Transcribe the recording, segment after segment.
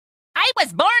I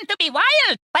was born to be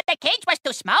wild, but the cage was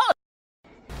too small.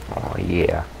 Oh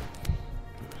yeah.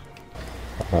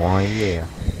 Oh yeah.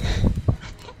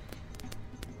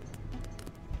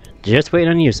 Just waiting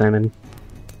on you, Simon.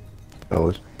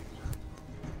 Those.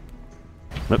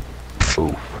 Nope.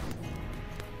 Oof.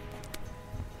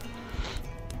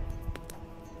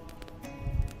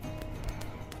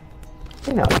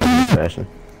 You're not in fashion.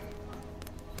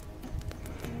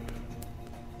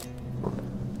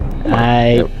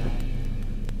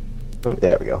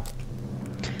 There we go.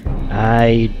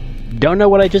 I don't know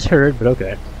what I just heard, but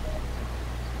okay.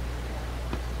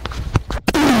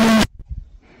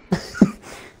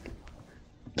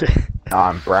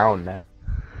 I'm brown now.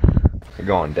 You're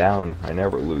going down. I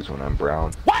never lose when I'm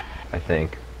brown. What? I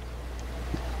think.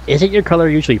 Isn't your color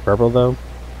usually purple, though?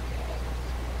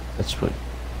 That's what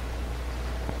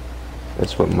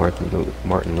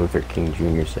Martin Luther King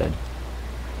Jr. said.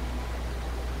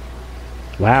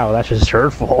 Wow, that's just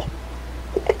hurtful.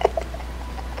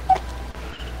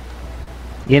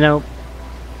 You know,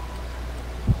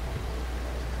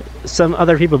 some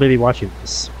other people may be watching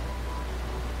this.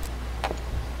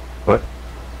 What?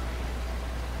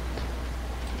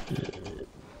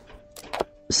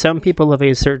 Some people of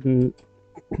a certain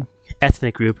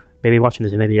ethnic group may be watching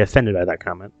this and may be offended by that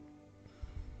comment.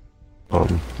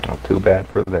 Not too bad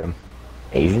for them.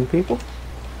 Asian people?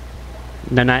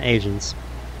 No, not Asians.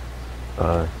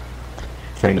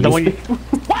 Chinese The one you, people?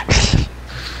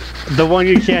 the one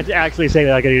you can't actually say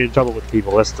that I get in trouble with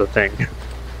people. That's the thing.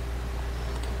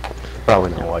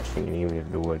 Probably not watching, and even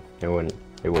if they would,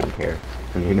 they wouldn't care.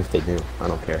 And even if they do, I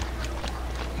don't care.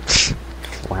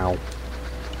 Wow.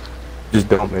 Just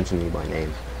don't mention me by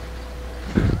name.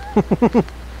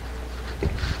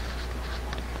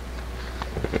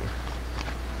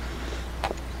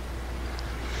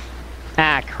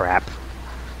 Ah, crap.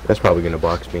 That's probably gonna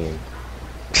box me in.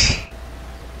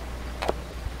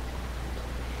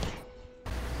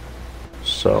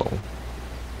 So,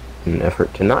 in an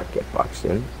effort to not get boxed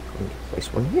in, I'm going to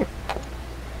place one here.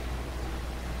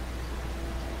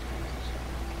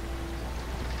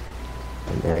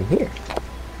 And then here.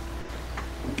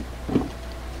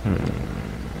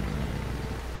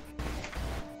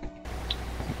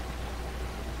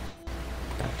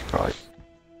 That's probably.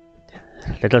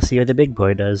 Let us see what the big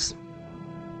boy does.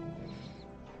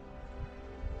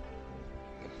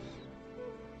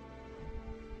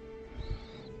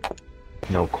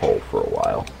 No coal for a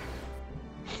while.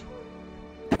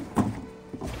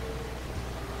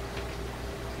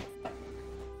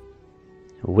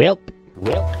 Welp.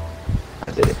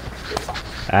 I did it.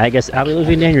 I guess I'll be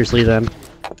losing dangerously then.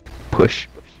 Push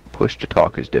to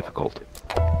talk is difficult.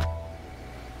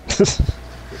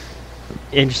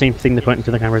 Interesting thing to put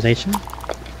into the conversation.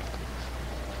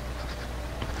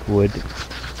 Would.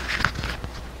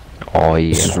 Oh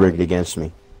This is yeah. rigged against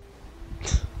me.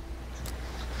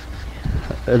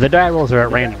 The die rolls are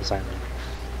at random, Simon.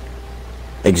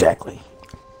 Exactly.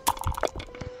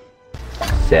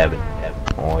 7.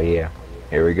 Oh yeah.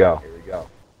 Here we go.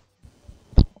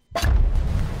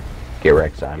 Get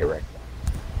wrecked, Simon.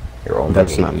 You're only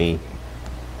That's not me.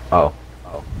 Oh.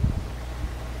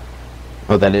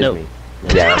 Oh, that is No. me.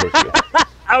 Yeah, that is you.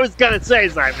 I was gonna say,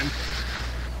 Simon.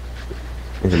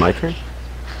 Is it my turn?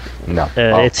 No.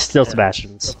 Oh, It's still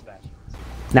Sebastian's.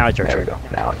 Now it's your there we turn. go.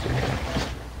 Now it's your turn.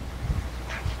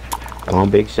 Come on,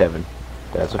 big 7.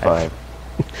 That's a 5.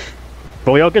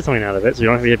 But we all get something out of it, so you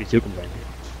don't have to be too complaining.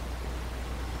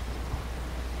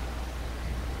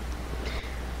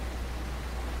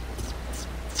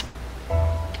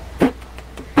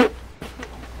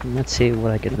 Let's see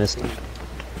what I get this time.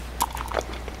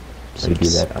 If I do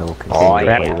that, I will continue Oh, to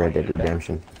yeah. play Red Dead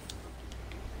Redemption.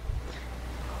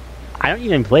 I don't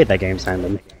even play that game,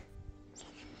 Simon.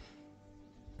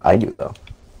 I do, though.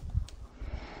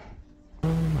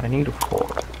 I need a 4.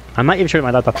 I'm not even sure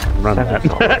my laptop can run Seven's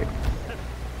that. alright.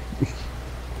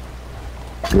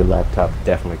 Your laptop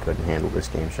definitely couldn't handle this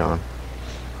game, Sean.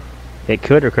 It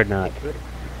could or could not.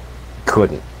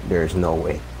 Couldn't. There's no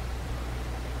way.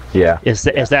 Yeah. Is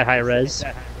that high res?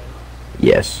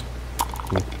 Yes.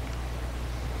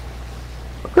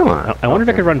 Come on. I wonder if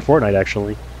I could run Fortnite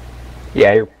actually.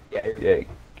 Yeah,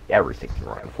 everything can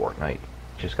run in Fortnite.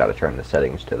 Just gotta turn the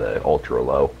settings to the ultra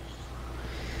low.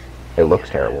 It looks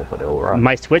terrible, but it'll run.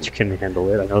 My Switch can handle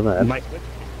it. I know that.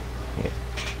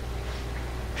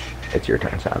 It's your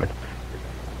turn, Simon.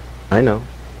 I know.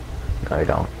 No, I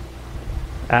don't.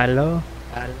 Allo.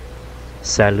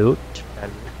 Salut.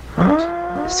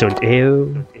 Sunt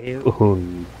eu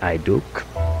un aiduc.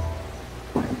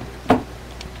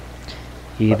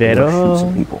 Shoot Ibero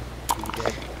some people.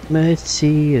 me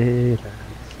tirera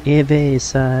e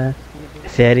besa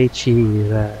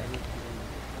Felicidad.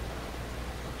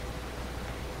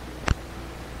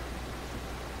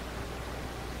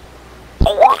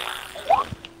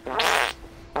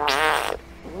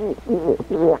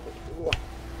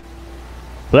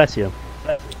 Bless you.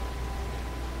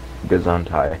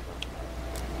 Gesundheit.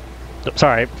 Oh,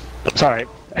 sorry. Oh, sorry.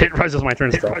 I didn't realize it was my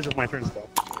turn still.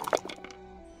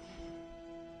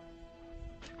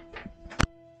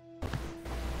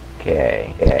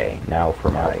 Okay, now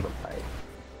for my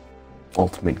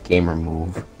ultimate gamer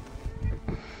move.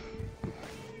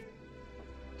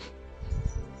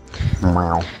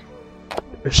 Wow.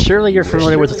 Surely you're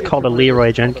familiar with what's called a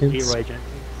Leroy Jenkins?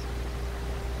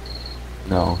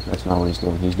 No, that's not what he's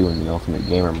doing. He's doing the ultimate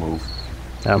gamer move.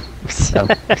 Oh.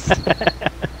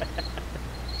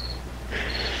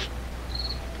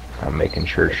 I'm making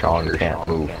sure Sean can't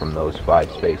move from those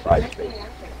 5 spaces.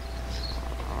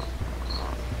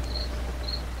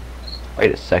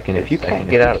 Wait a second, if you can't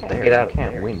get out of there, you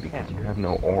can't win because you have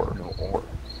no ore.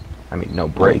 I mean, no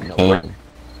break. Okay,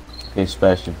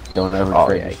 special. Don't ever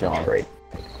trade to Sean.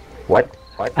 What?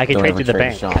 I can Don't trade ever to the trade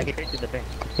bank. to Sean.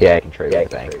 Yeah, I can trade with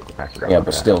the bank. I forgot Yeah, about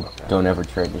but that. still, don't ever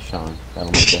trade to Sean.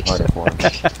 That'll make it harder for him.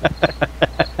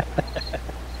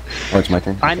 Oh, it's my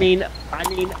turn? I mean,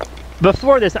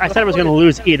 before this, I said I was going to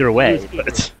lose either way,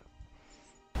 but...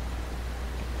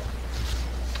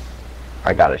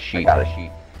 I got a sheet.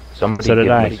 Somebody So did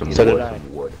give I. me some So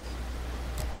did wood.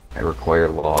 I require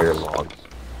logs.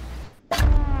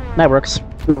 That works.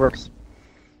 It works.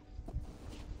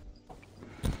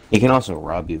 He can also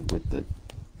rob you with the...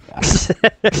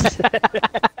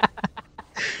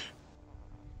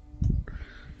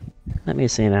 Let me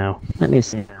see now. But he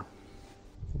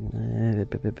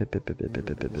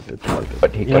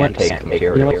You know can't what? take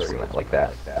materials like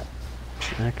that.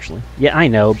 Actually. Yeah, I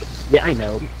know.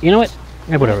 You know what?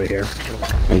 I put it over here.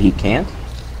 Wait, he can't?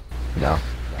 No.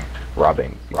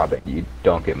 Robbing. You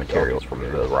don't get materials from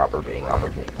the robber being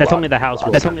robbed. That's only the house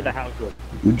rule.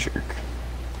 You jerk.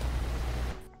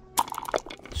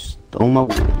 Stole my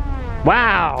wood.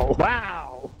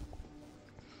 Wow!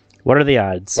 What are the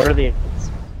odds? Of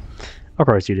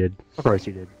course you did.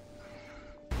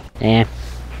 Eh.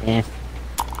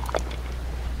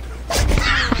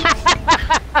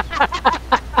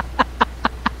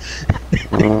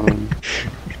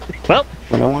 Well,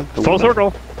 I want the full wood.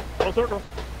 circle.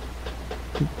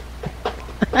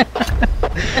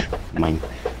 Mine.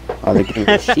 Are they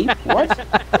getting sheep? What?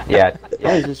 Yeah.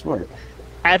 How does this work?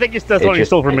 I think that's what you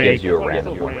stole from me. Gives you a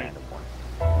random one.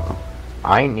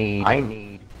 I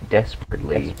need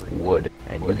desperately wood,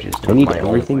 and you just I took need my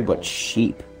everything but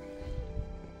sheep.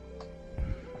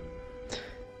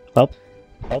 Well,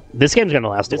 this game's gonna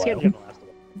last a while.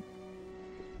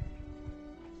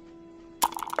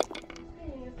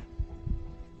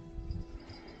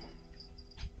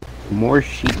 More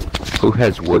sheep. Who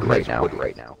has wood right now?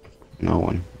 No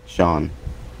one. Sean.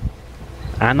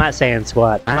 I'm not saying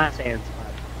squat.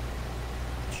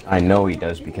 I know he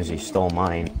does because he stole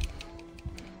mine.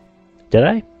 Did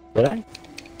I?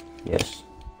 Yes.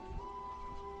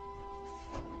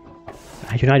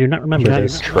 I do not remember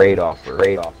this. Trade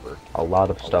offer. A lot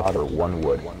of stuff for 1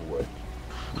 wood.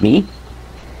 Me?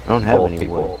 I don't have Both any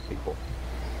wood. people.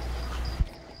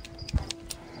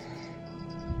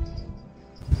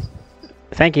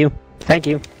 Thank you.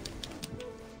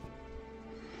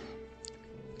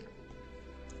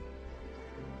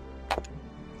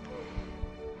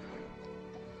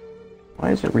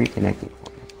 Why is it reconnecting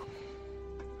for me?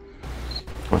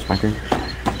 What's my turn?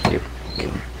 Yep.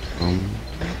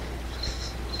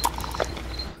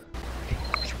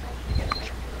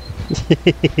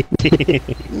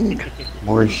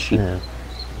 More sheep.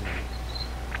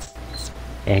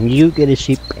 And you get a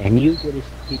sheep.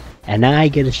 And I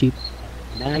get a sheep.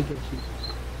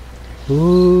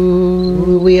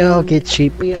 Ooh, we all get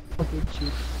sheep.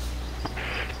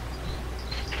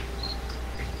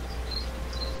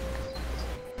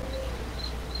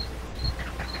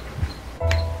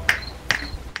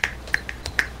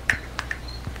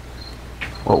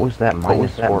 What was that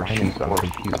minus 4 sheep? I'm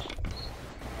confused.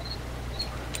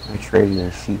 I traded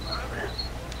a sheep.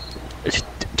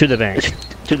 To the bank.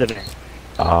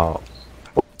 Oh.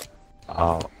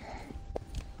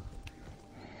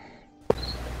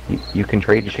 You can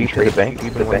trade sheep to the bank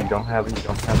even when you don't have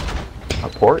a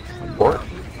port?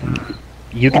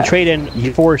 You can trade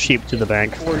in 4 sheep to the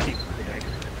bank.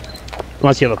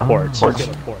 Unless you have a port.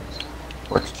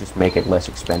 Ports just make it less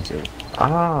expensive.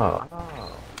 Ah.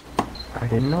 I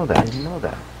didn't know that.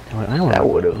 That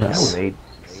would have made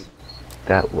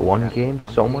that one game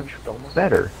so much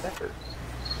better.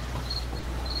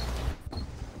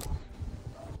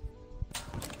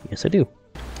 Yes, I do.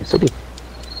 Yes, I do.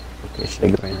 Okay, should I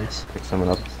go Very nice. pick someone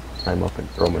up, climb up, and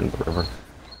throw them into the river?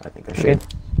 I think I should. Okay,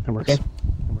 that works.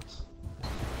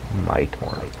 My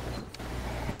turn.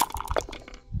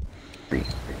 3,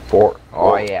 4.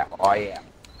 Oh yeah, oh yeah.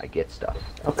 I get stuff.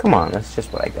 Oh, come on, that's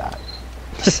just what I got.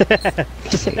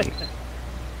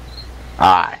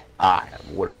 I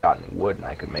would have gotten wood and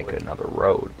I could make another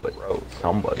road, but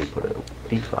somebody put a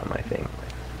thief on my thing.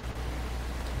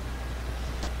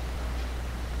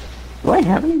 Do I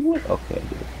have any wood? Okay, I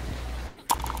do.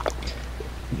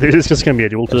 There's just gonna be a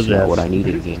duel to That's the not death. what I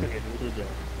needed again.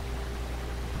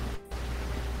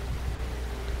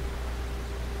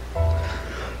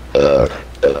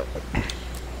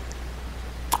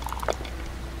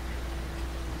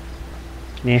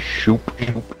 Yeah. Shoop.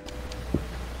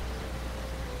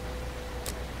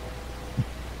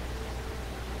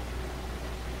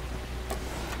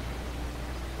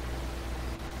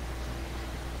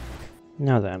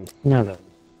 Now then.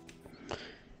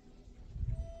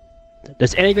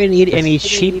 Does anybody need any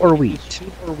sheep or wheat?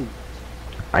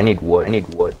 I need wood. I'm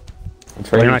We're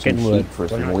trading not some getting wood. sheep for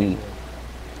some wheat.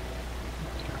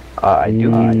 I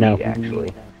do need No. wheat,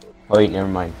 actually. Oh, wait, never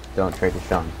mind. Don't trade with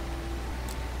Sean.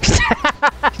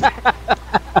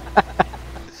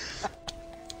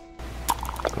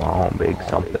 Come on, big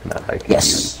something that I can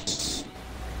use. Yes!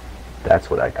 That's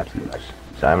what I could use.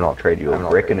 Simon, I'll trade you a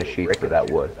brick and a sheep for that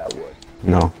wood.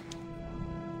 No.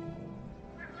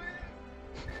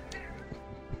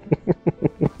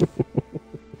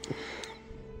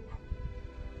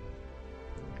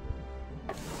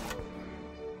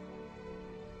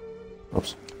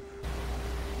 Oops.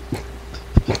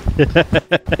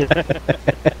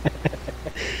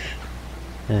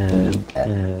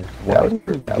 Why would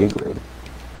you giggle?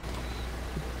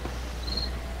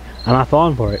 I'm not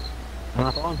falling for it.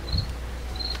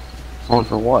 Falling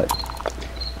for what?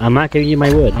 I'm not giving you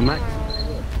my wood.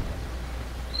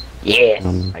 Yes!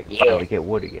 Um, I can finally get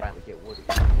wood again.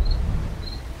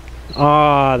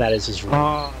 Oh, that is just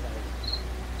wrong.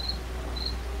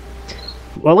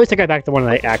 Well, at least I got back the one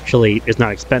that actually is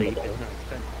not expendable.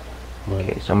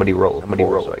 Okay, somebody roll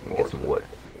so I can get some wood.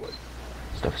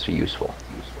 Stuff's useful.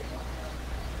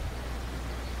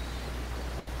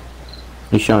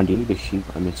 Hey Sean, do you need a sheep?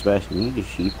 I mean, Sebastian, do you need a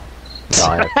sheep? No,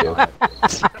 I have to.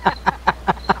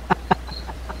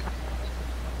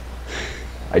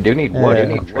 I do need wood. I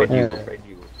need trade you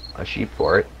a sheep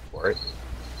for it.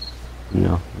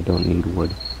 No, I don't need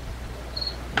wood.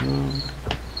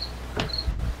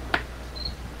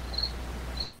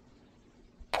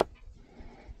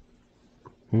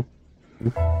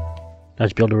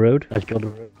 Let's build a road.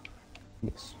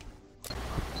 Yes.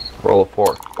 Roll a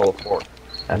 4.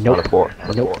 That's Nope. not a 4.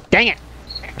 That's a Nope. 4. Dang it!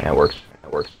 Yeah, it works.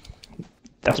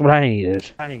 That's what I needed.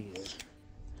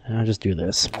 I'll just do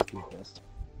this.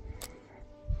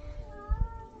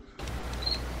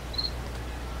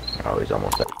 Oh, he's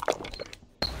almost there.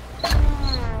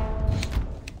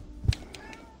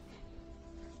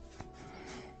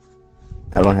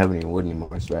 I don't have any wood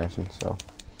anymore, Sebastian, so.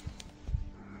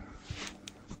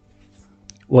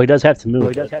 Well, he does have to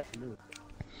move.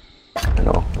 I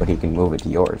know, but he can move it to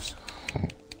yours.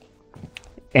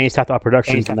 And he's stopped all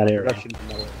production from that area.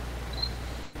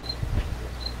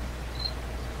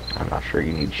 I'm not sure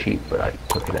you need sheep, but I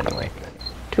took it anyway.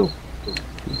 2.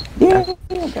 Yeah,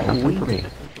 Nothing for me.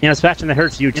 You know, Sebastian, that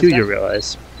hurts you too, you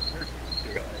realize.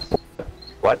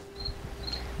 What?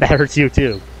 That hurts you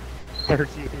too.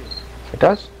 It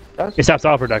does? It stops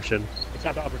all production.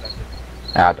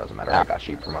 Ah, it doesn't matter. I got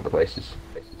sheep from other places.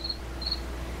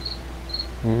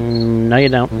 No, you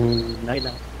don't.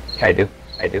 Yeah, I do.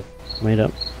 No, you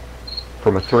don't.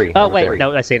 From a 3. Oh, From a wait, 3.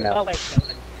 no, I say no.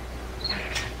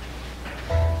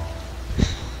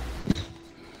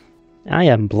 I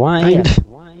am blind.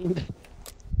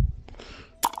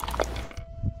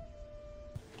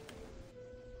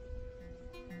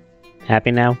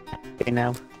 Happy now?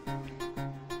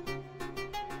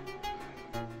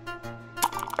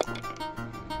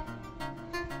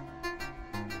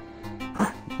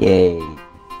 Yay.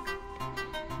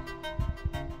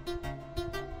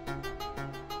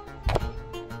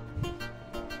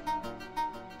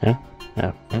 Oh.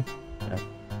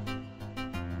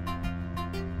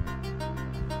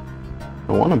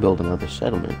 I want to build another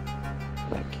settlement,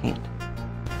 but I can't.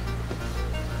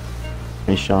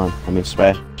 Hey Sean,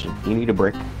 Sebastian, you need a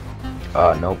brick?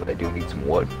 No, but I do need some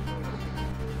wood.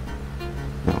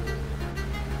 No.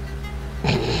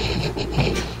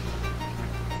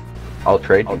 I'll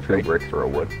trade you 3 bricks for a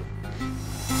wood.